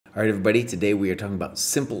All right, everybody, today we are talking about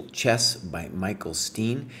Simple Chess by Michael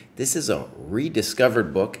Stean. This is a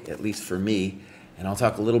rediscovered book, at least for me, and I'll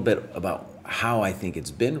talk a little bit about how I think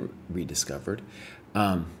it's been rediscovered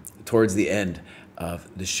towards the end of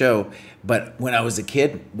the show. But when I was a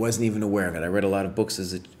kid, wasn't even aware of it. I read a lot of books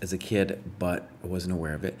as a kid, but I wasn't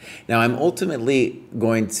aware of it. Now, I'm ultimately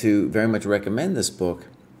going to very much recommend this book,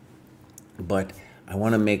 but I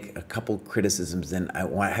want to make a couple criticisms, and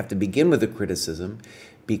I have to begin with a criticism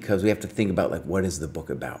because we have to think about, like, what is the book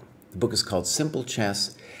about? The book is called Simple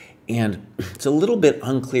Chess, and it's a little bit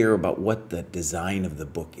unclear about what the design of the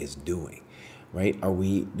book is doing, right?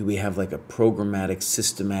 Do we have like a programmatic,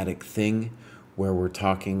 systematic thing where we're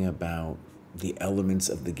talking about the elements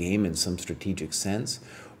of the game in some strategic sense,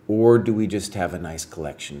 or do we just have a nice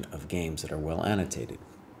collection of games that are well annotated?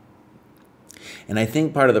 And I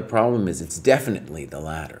think part of the problem is it's definitely the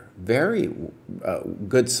latter. Very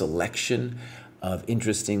good selection of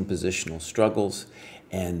interesting positional struggles,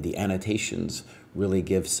 and the annotations really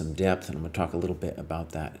give some depth, and I'm going to talk a little bit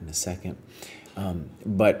about that in a second.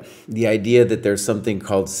 But the idea that there's something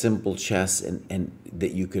called simple chess and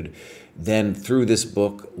that you could then, through this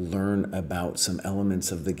book, learn about some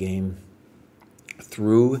elements of the game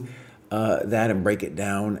through that and break it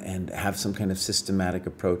down and have some kind of systematic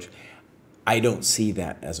approach, I don't see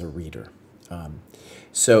that as a reader.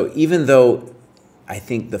 So even though I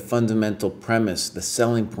think the fundamental premise, the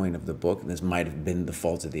selling point of the book, and this might have been the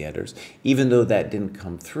fault of the editors, even though that didn't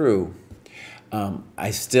come through,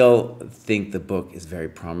 I still think the book is very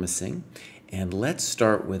promising. And let's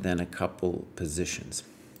start with then a couple positions.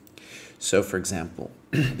 So for example,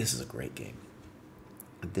 this is a great game.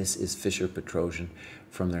 This is Fischer-Petrosian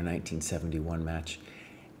from their 1971 match.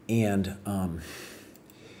 And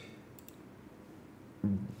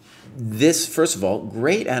this, first of all,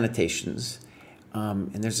 great annotations.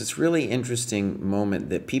 And there's this really interesting moment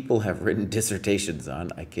that people have written dissertations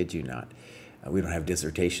on. I kid you not. We don't have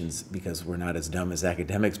dissertations because we're not as dumb as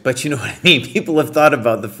academics, but you know what I mean. People have thought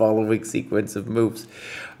about the following sequence of moves.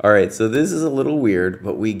 All right, so this is a little weird,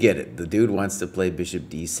 but we get it. The dude wants to play bishop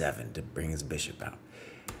d7 to bring his bishop out.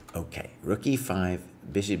 Okay, rook e5,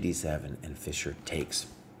 bishop d7, and Fischer takes.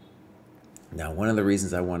 Now, one of the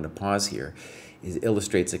reasons I wanted to pause here is it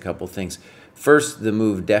illustrates a couple things. First, the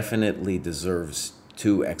move definitely deserves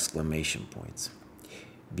 2 exclamation points,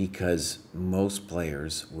 because most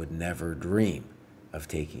players would never dream of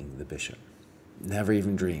taking the bishop. Never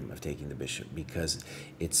even dream of taking the bishop because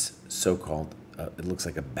it's so-called, it looks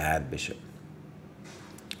like a bad bishop.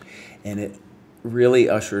 And it really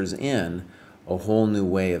ushers in a whole new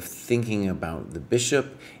way of thinking about the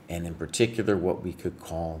bishop, and in particular what we could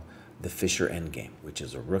call the Fischer endgame, which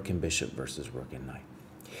is a rook and bishop versus rook and knight.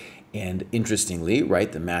 And interestingly, right,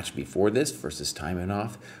 the match before this versus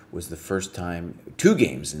Taimanov was the first time, 2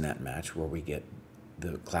 games in that match, where we get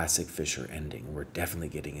the classic Fischer ending. We're definitely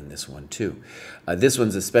getting in this one too. This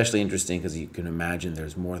one's especially interesting because you can imagine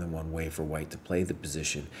there's more than one way for white to play the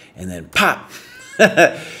position, and then pop!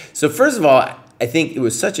 So first of all, I think it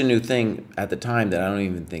was such a new thing at the time that I don't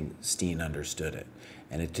even think Stean understood it.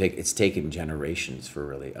 And it's taken generations for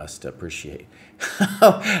really us to appreciate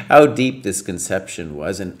how deep this conception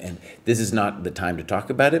was. And this is not the time to talk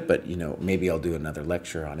about it, but you know, maybe I'll do another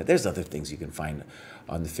lecture on it. There's other things you can find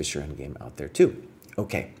on the Fischer endgame out there too.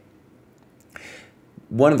 Okay.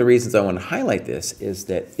 One of the reasons I want to highlight this is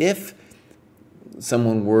that if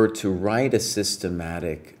someone were to write a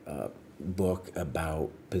systematic book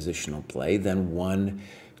about positional play, then one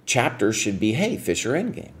chapter should be, hey, Fischer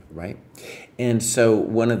endgame, right? And so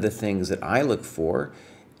one of the things that I look for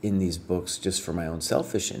in these books, just for my own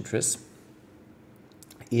selfish interests,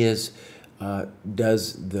 is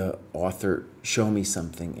does the author show me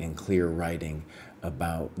something in clear writing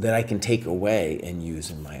about that I can take away and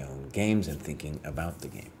use in my own games and thinking about the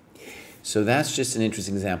game. So that's just an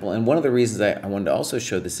interesting example. And one of the reasons I wanted to also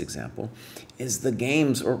show this example is the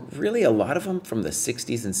games, or really a lot of them from the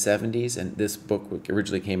 60s and 70s, and this book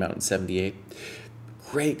originally came out in 78.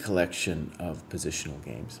 Great collection of positional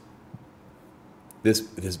games. This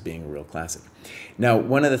being a real classic. Now,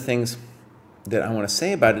 one of the things that I want to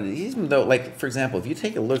say about it, even though, like, for example, if you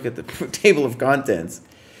take a look at the table of contents,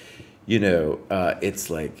 you know,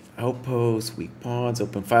 it's like outposts, weak pawns,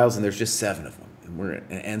 open files, and there's just 7 of them. And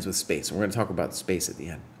it ends with space. And we're going to talk about space at the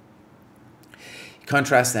end.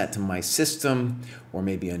 Contrast that to my system, or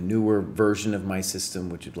maybe a newer version of my system,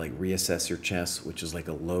 which would like reassess your chess, which is like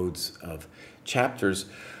a loads of chapters,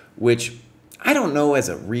 which I don't know as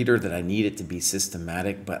a reader that I need it to be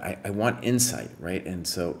systematic, but I want insight, right? And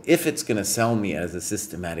so if it's going to sell me as a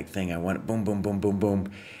systematic thing, I want it boom, boom, boom, boom,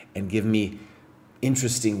 boom, and give me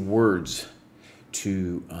interesting words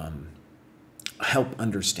to help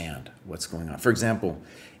understand what's going on. For example,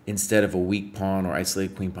 instead of a weak pawn or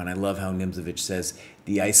isolated queen pawn, I love how Nimzovich says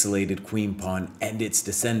the isolated queen pawn and its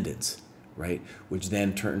descendants, right? Which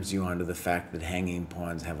then turns you on to the fact that hanging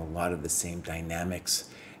pawns have a lot of the same dynamics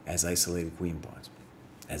as isolated queen pawns,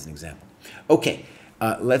 as an example. Okay,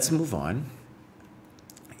 let's move on.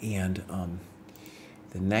 And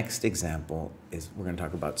the next example is we're going to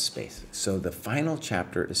talk about space. So the final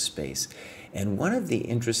chapter is space. And one of the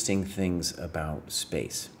interesting things about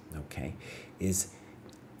space, okay, is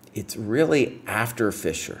it's really after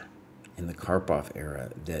Fischer in the Karpov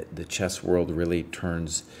era that the chess world really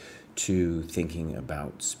turns to thinking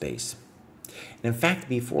about space. And in fact,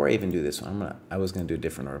 before I even do this, I was going to do a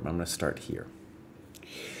different order, but I'm going to start here.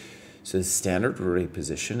 So the standard rotary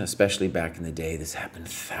position, especially back in the day, this happened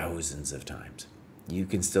thousands of times. You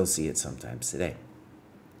can still see it sometimes today.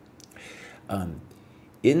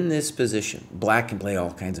 In this position, black can play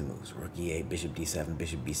all kinds of moves. Rook e8, bishop d7,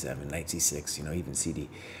 bishop b7, knight c6, even cd.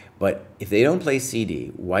 But if they don't play cd,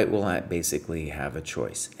 white will basically have a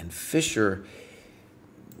choice. And Fischer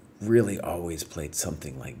really always played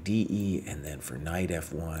something like de, and then for knight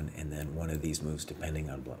f1, and then one of these moves depending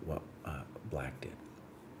on what black did.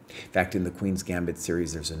 In fact, in the Queen's Gambit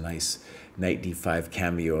series, there's a nice knight d5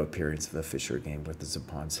 cameo appearance of a Fischer game where there's a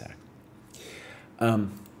pawn sack.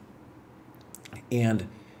 And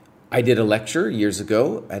I did a lecture years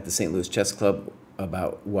ago at the St. Louis Chess Club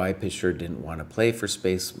about why Fischer didn't want to play for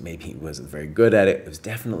space. Maybe he wasn't very good at it. It was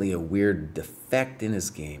definitely a weird defect in his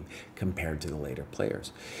game compared to the later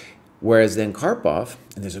players. Whereas then Karpov,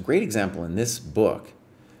 and there's a great example in this book,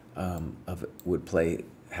 would play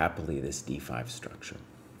happily this d5 structure.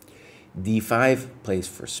 d5 plays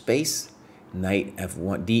for space, knight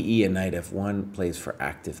f1, de and knight f1 plays for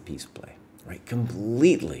active piece play, right?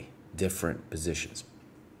 Completely different positions.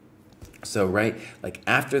 So, right, like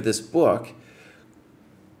after this book,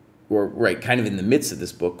 or right, kind of in the midst of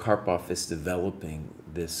this book, Karpov is developing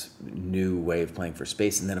this new way of playing for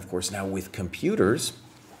space. And then, of course, now with computers,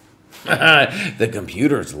 the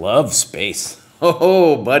computers love space.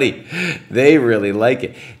 Oh, buddy, they really like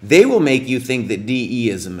it. They will make you think that DE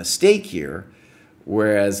is a mistake here,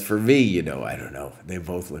 whereas for V, I don't know. They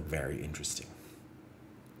both look very interesting.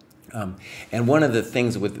 And one of the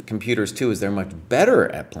things with computers, too, is they're much better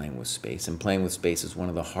at playing with space. And playing with space is one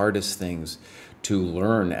of the hardest things to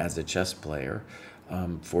learn as a chess player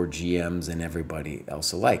for GMs and everybody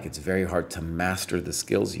else alike. It's very hard to master the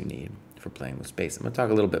skills you need for playing with space. I'm going to talk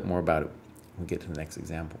a little bit more about it when we get to the next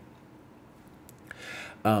example.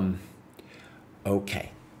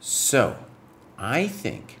 Okay, so I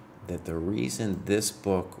think that the reason this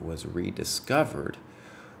book was rediscovered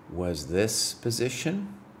was this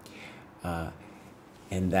position.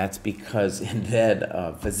 And that's because in that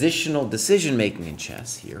positional decision-making in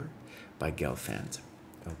chess here by Gelfand,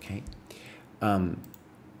 okay,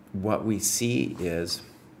 what we see is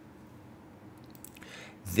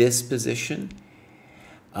this position,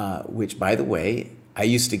 which, by the way, I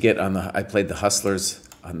used to get I played the Hustlers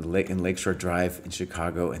on the in Lakeshore Drive in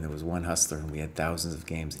Chicago, and there was one Hustler, and we had thousands of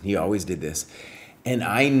games, and he always did this. And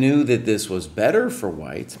I knew that this was better for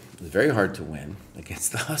white. It was very hard to win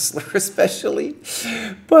against the Hustler especially.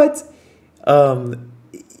 But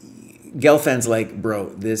Gelfand's like, bro,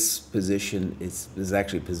 this position is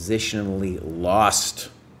actually positionally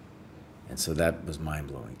lost. And so that was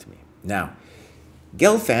mind-blowing to me. Now,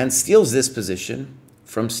 Gelfand steals this position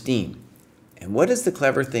from Stean. And what is the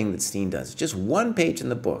clever thing that Stean does? Just one page in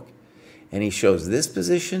the book. And he shows this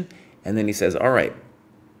position, and then he says, all right,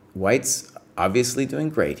 white's obviously doing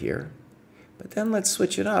great here, but then let's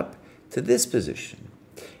switch it up to this position.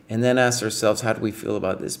 And then ask ourselves, how do we feel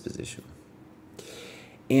about this position?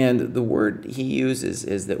 And the word he uses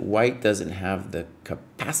is that white doesn't have the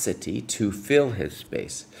capacity to fill his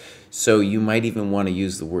space. So you might even want to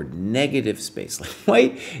use the word negative space. Like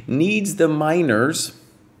white needs the minors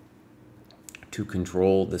to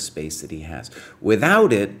control the space that he has.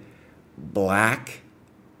 Without it, black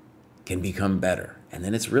can become better. And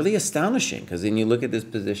then it's really astonishing because then you look at this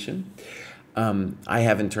position. I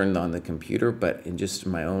haven't turned on the computer, but in just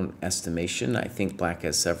my own estimation, I think black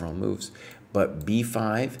has several moves. But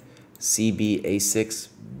b5, cb, a6,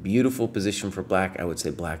 beautiful position for black. I would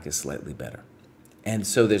say black is slightly better. And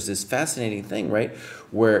so there's this fascinating thing, right,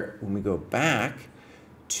 where when we go back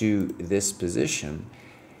to this position,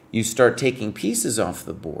 you start taking pieces off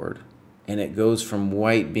the board, and it goes from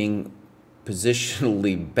white being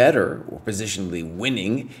positionally better, or positionally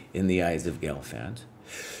winning in the eyes of Gelfand,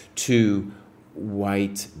 to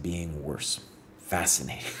white being worse.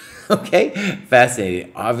 Fascinating. Okay?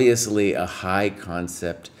 Fascinating. Obviously a high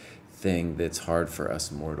concept thing that's hard for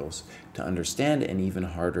us mortals to understand and even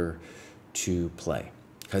harder to play.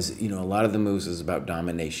 Because, a lot of the moves is about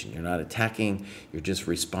domination. You're not attacking, you're just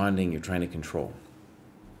responding, you're trying to control.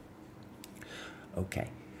 Okay,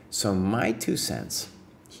 so my 2 cents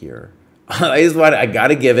here, I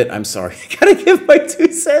gotta give it, I'm sorry, I gotta give my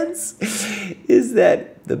 2 cents, is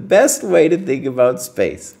that the best way to think about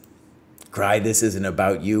space, Kraai, this isn't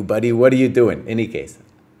about you, buddy, what are you doing? In any case,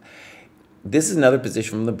 this is another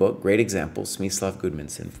position from the book, great example, Smyslav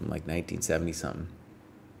Gudmundsson from like 1970-something.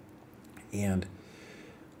 And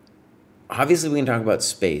obviously we can talk about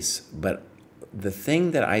space, but the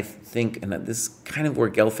thing that I think, and this is kind of where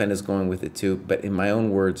Gelfand is going with it too, but in my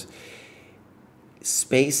own words,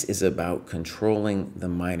 space is about controlling the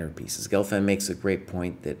minor pieces. Gelfand makes a great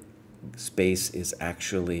point that space is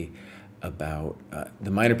actually about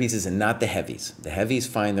the minor pieces and not the heavies. The heavies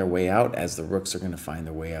find their way out as the rooks are going to find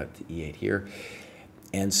their way out to e8 here.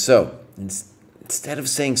 And so instead of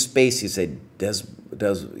saying space, you say,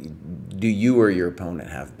 do you or your opponent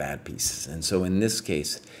have bad pieces? And so in this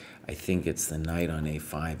case, I think it's the knight on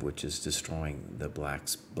a5, which is destroying the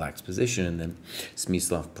black's position. And then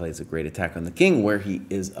Smyslav plays a great attack on the king, where he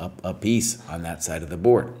is up a piece on that side of the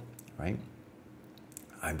board, right?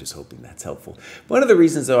 I'm just hoping that's helpful. One of the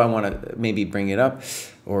reasons, though, I want to maybe bring it up,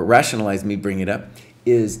 or rationalize me bring it up,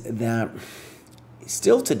 is that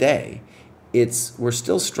still today, we're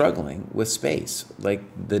still struggling with space. Like,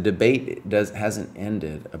 the debate hasn't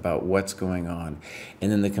ended about what's going on,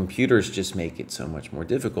 and then the computers just make it so much more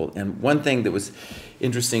difficult. And one thing that was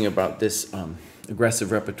interesting about this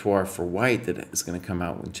aggressive repertoire for white that is going to come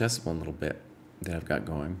out with Chessable in a little bit that I've got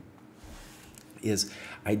going is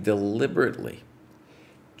I deliberately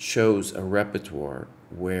chose a repertoire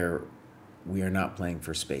where we are not playing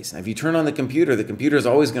for space. Now, if you turn on the computer is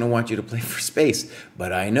always going to want you to play for space,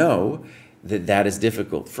 but I know that is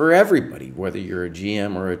difficult for everybody, whether you're a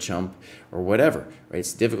GM or a chump or whatever, right?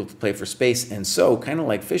 It's difficult to play for space. And so, kind of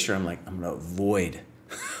like Fischer, I'm going to avoid.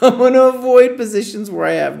 I'm going to avoid positions where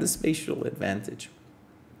I have the spatial advantage.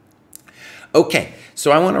 Okay, so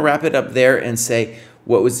I want to wrap it up there and say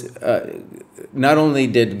what was, not only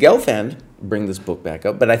did Gelfand bring this book back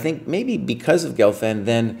up, but I think maybe because of Gelfand,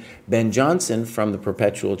 then Ben Johnson from the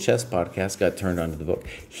Perpetual Chess Podcast got turned onto the book.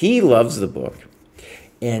 He loves the book.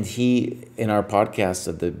 And he, in our podcast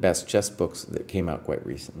of the best chess books that came out quite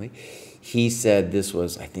recently, he said this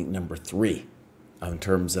was, I think, number 3 in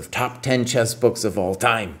terms of top 10 chess books of all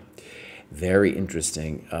time. Very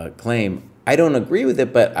interesting claim. I don't agree with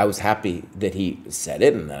it, but I was happy that he said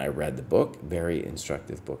it and that I read the book. Very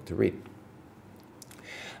instructive book to read.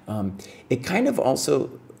 It kind of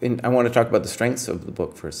also, and I want to talk about the strengths of the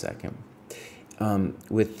book for a second.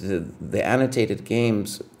 With the annotated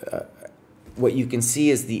games, what you can see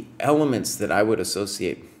is the elements that I would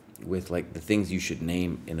associate with, like, the things you should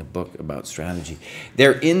name in a book about strategy.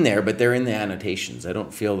 They're in there, but they're in the annotations. I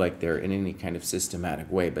don't feel like they're in any kind of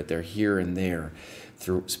systematic way, but they're here and there,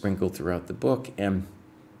 sprinkled throughout the book. And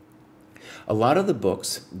a lot of the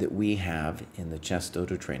books that we have in the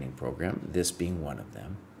ChessDojo training program, this being one of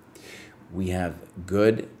them, we have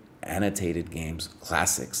good annotated games,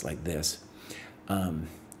 classics like this,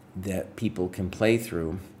 that people can play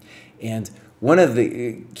through. And one of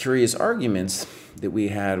the curious arguments that we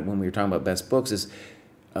had when we were talking about best books is,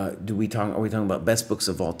 are we talking about best books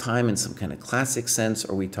of all time in some kind of classic sense,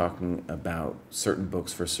 or are we talking about certain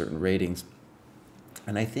books for certain ratings?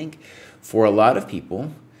 And I think for a lot of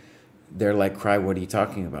people, they're like, Kraai, what are you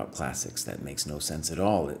talking about, classics? That makes no sense at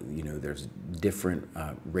all. There's different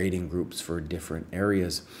rating groups for different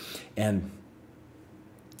areas. And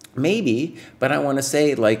maybe, but I want to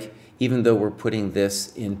say, like, even though we're putting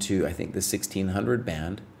this into, I think, the 1600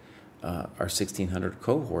 band, our 1600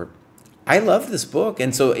 cohort, I love this book.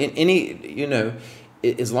 And so in any,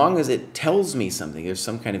 as long as it tells me something, there's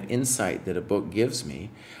some kind of insight that a book gives me,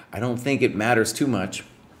 I don't think it matters too much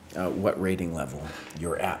what rating level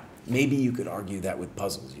you're at. Maybe you could argue that with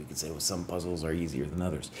puzzles. You could say, well, some puzzles are easier than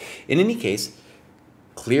others. In any case,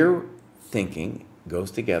 clear thinking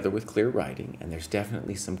goes together with clear writing, and there's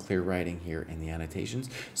definitely some clear writing here in the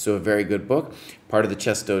annotations. So a very good book, part of the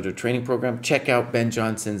ChessDojo training program. Check out Ben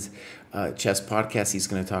Johnson's chess podcast. He's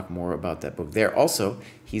going to talk more about that book there. Also,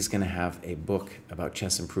 he's going to have a book about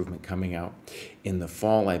chess improvement coming out in the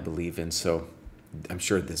fall, I believe, and so I'm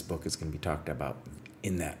sure this book is going to be talked about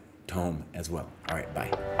in that tome as well. All right,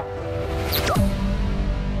 bye.